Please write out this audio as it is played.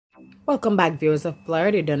Welcome back, viewers of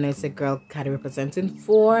Blurred. You don't know it's a girl Caddy representing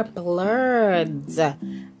for Blurred.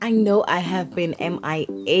 I know I have been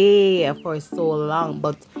MIA for so long,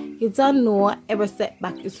 but you don't know every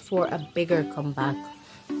setback is for a bigger comeback.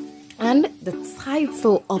 And the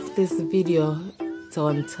title of this video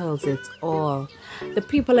tells it all. The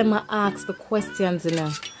people in my ask the questions,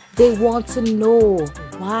 they want to know,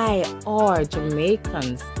 why are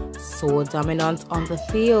Jamaicans so dominant on the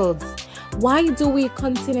fields? Why do we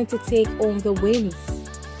continue to take home the wins?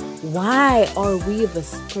 Why are we the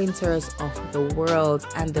sprinters of the world?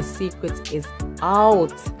 And the secret is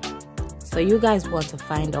out. So you guys want to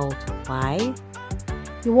find out why?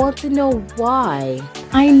 You want to know why?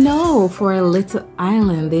 I know for a little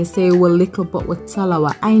island they say we're little but we're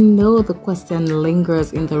talawa. I know the question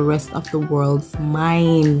lingers in the rest of the world's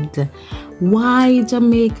mind. Why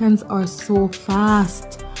Jamaicans are so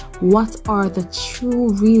fast? What are the true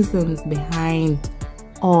reasons behind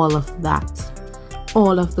all of that?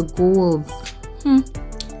 All of the goals?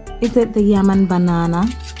 Is it the yam and banana?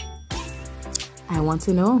 I want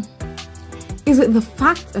to know. Is it the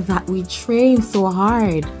fact that we train so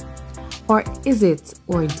hard? Or is it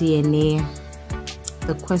our DNA?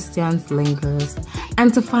 The questions lingers.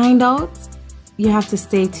 And to find out, you have to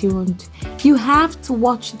stay tuned. You have to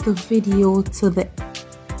watch the video to the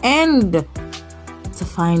end to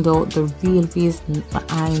find out the real reason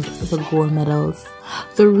behind the gold medals,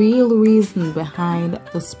 the real reason behind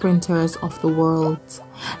the sprinters of the world,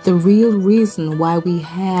 the real reason why we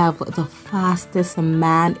have the fastest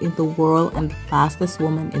man in the world and the fastest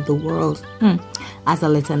woman in the world. As a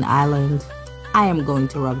little island, I am going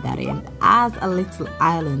to rub that in. As a little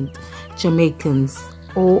island, Jamaicans,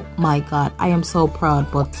 oh my God, I am so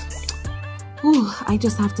proud, but I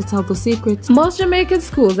just have to tell the secret. Most Jamaican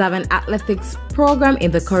schools have an athletics program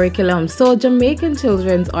in the curriculum, so Jamaican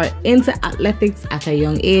children are into athletics at a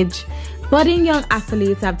young age. Budding young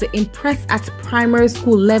athletes have to impress at primary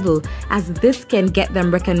school level, as this can get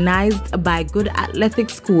them recognized by good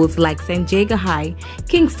athletic schools like St. Jago High,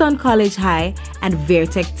 Kingston College High, and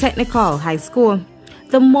Vertec Technical High School.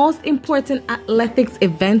 The most important athletics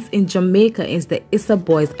events in Jamaica is the Issa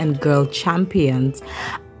Boys and Girl Champions,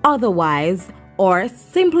 otherwise or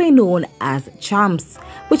simply known as Champs,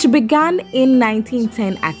 which began in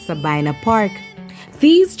 1910 at Sabina Park.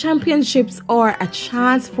 These championships are a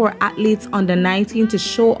chance for athletes under 19 to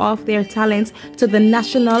show off their talents to the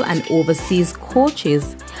national and overseas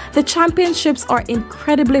coaches. The championships are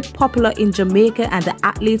incredibly popular in Jamaica, and the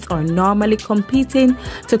athletes are normally competing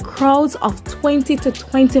to crowds of 20 to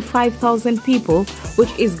 25,000 people, which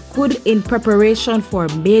is good in preparation for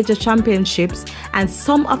major championships, and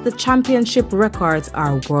some of the championship records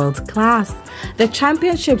are world class. The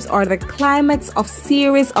championships are the climax of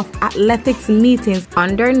series of athletics meetings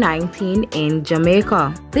under 19 in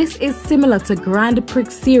Jamaica. This is similar to Grand Prix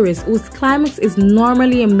series, whose climax is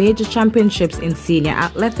normally a major championships in senior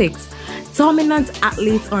athletics. Dominant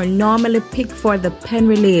athletes are normally picked for the pen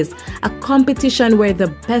relays, a competition where the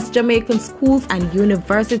best Jamaican schools and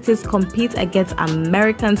universities compete against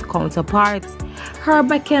American counterparts. Herb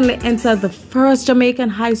McKinley entered the first Jamaican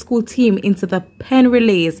high school team into the pen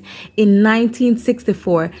relays in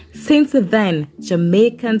 1964. Since then,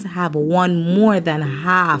 Jamaicans have won more than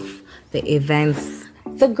half the events.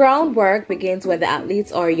 The groundwork begins when the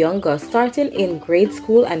athletes are younger, starting in grade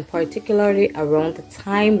school and particularly around the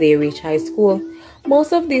time they reach high school.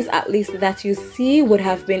 Most of these athletes that you see would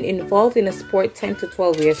have been involved in a sport 10 to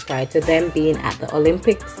 12 years prior to them being at the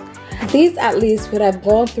Olympics. These athletes would have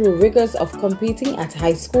gone through rigors of competing at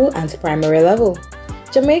high school and primary level.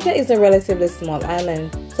 Jamaica is a relatively small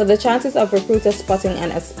island, so the chances of recruiters spotting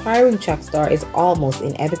an aspiring track star is almost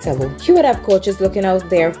inevitable. You would have coaches looking out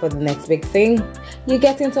there for the next big thing. You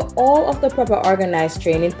get into all of the proper organized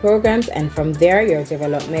training programs, and from there your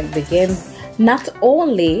development begins. Not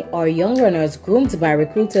only are young runners groomed by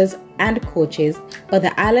recruiters and coaches, but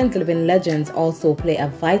the island's living legends also play a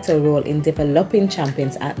vital role in developing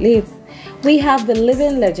champions athletes. We have the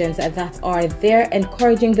living legends that are there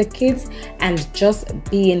encouraging the kids and just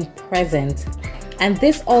being present. And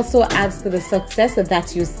this also adds to the success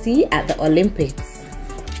that you see at the Olympics.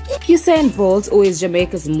 Usain Bolt, who is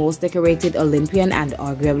Jamaica's most decorated Olympian and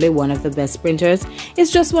arguably one of the best sprinters,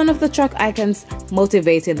 is just one of the track icons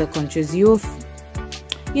motivating the country's youth.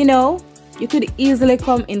 You could easily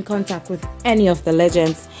come in contact with any of the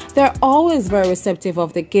legends, They're always very receptive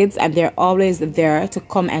of the kids, and they're always there to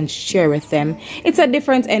come and share with them. It's a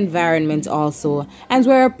different environment also, and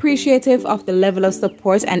we're appreciative of the level of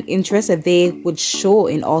support and interest that they would show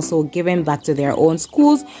in also giving back to their own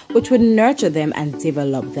schools, which would nurture them and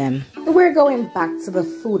develop them. We're going back to the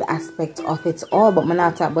food aspect of it all, but we're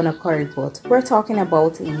not talking about a curry pot. We're talking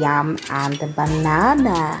about yam and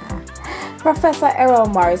banana. Professor Errol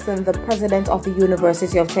Morrison, the president of the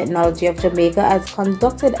University of Technology of Jamaica, has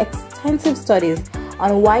conducted extensive studies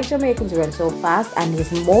on why Jamaicans run so fast, and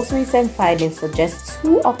his most recent findings suggest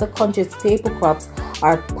two of the country's staple crops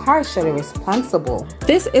are partially responsible.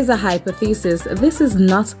 This is a hypothesis. This is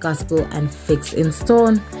not gospel and fixed in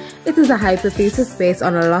stone. It is a hypothesis based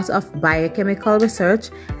on a lot of biochemical research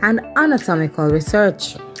and anatomical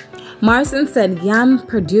research. Morrison said yam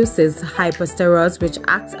produces hyposterols, which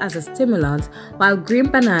acts as a stimulant, while green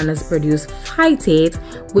bananas produce phytate,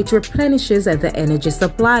 which replenishes the energy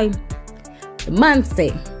supply. The man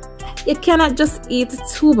say, you cannot just eat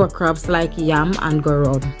tuber crops like yam and go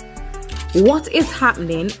round. What is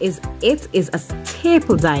happening is it is a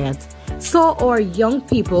staple diet. So our young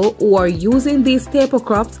people who are using these staple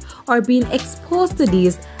crops are being exposed to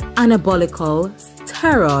these anabolical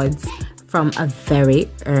steroids from a very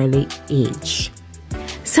early age.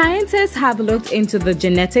 Scientists have looked into the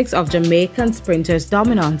genetics of Jamaican sprinters'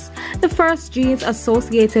 dominance. The first genes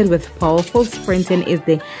associated with powerful sprinting is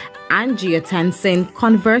the angiotensin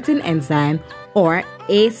converting enzyme, or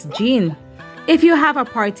ACE gene. If you have a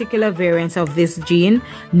particular variant of this gene,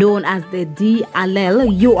 known as the D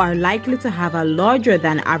allele, you are likely to have a larger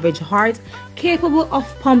than average heart, capable of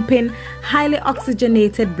pumping highly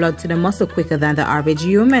oxygenated blood to the muscle quicker than the average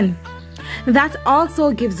human. That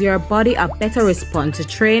also gives your body a better response to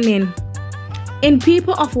training. In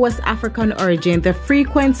people of West African origin, the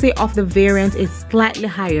frequency of the variant is slightly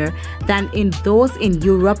higher than in those in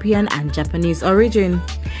European and Japanese origin.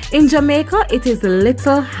 In Jamaica, it is a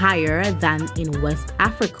little higher than in West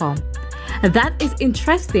Africa. That is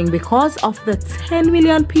interesting because of the 10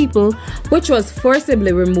 million people which was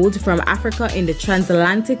forcibly removed from Africa in the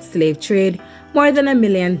transatlantic slave trade, more than 1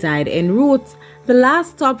 million died en route. The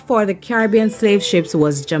last stop for the Caribbean slave ships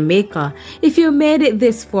was Jamaica. If you made it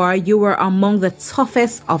this far, you were among the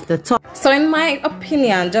toughest of the tough. So in my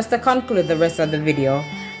opinion, just to conclude the rest of the video,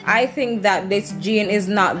 I think that this gene is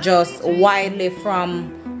not just widely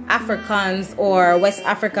from Africans or West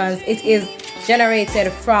Africans. It is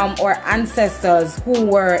generated from our ancestors who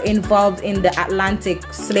were involved in the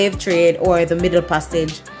Atlantic slave trade or the Middle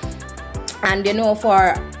Passage. And you know,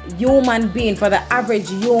 for human being, for the average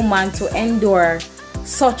human to endure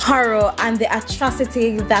such horror and the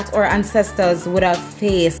atrocity that our ancestors would have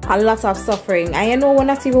faced, a lot of suffering. And you know, we're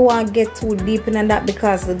not even want to get too deep in that,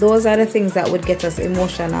 because those are the things that would get us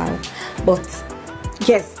emotional. But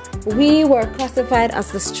yes, we were classified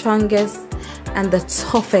as the strongest and the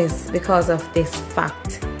toughest because of this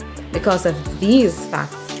fact, because of these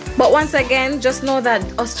facts. But once again, just know that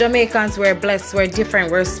us Jamaicans, we're blessed, we're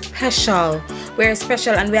different, we're special,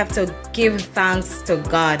 and we have to give thanks to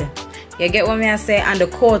God. You get what I say? And the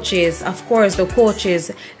coaches, of course, the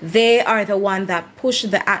coaches, they are the one that push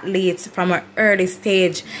the athletes from an early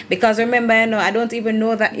stage. Because remember, you know, I don't even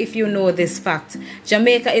know that if you know this fact,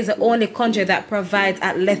 Jamaica is the only country that provides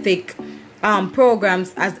athletic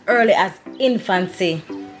programs as early as infancy.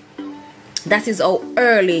 That is how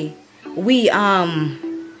early we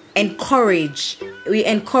encourage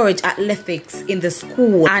athletics in the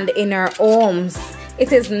school and in our homes.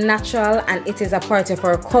 It is natural and it is a part of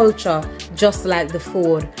our culture, just like the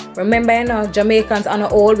food. Remember, you know, Jamaicans on the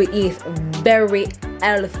whole, we eat very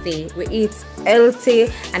healthy. We eat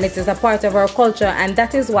healthy, and it is a part of our culture. And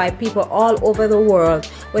that is why people all over the world,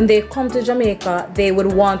 when they come to Jamaica, they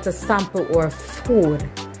would want to sample our food.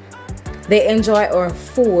 They enjoy our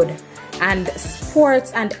food. And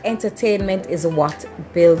sports and entertainment is what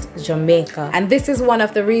builds Jamaica. And this is one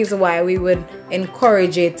of the reasons why we would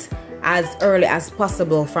encourage it as early as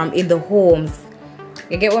possible from in the homes.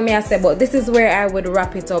 You get what I say? But this is where I would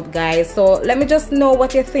wrap it up, guys. So let me just know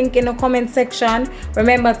what you think in the comment section.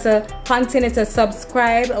 Remember to continue to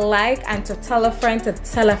subscribe, like, and to tell a friend to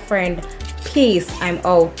tell a friend. Peace. I'm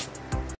out.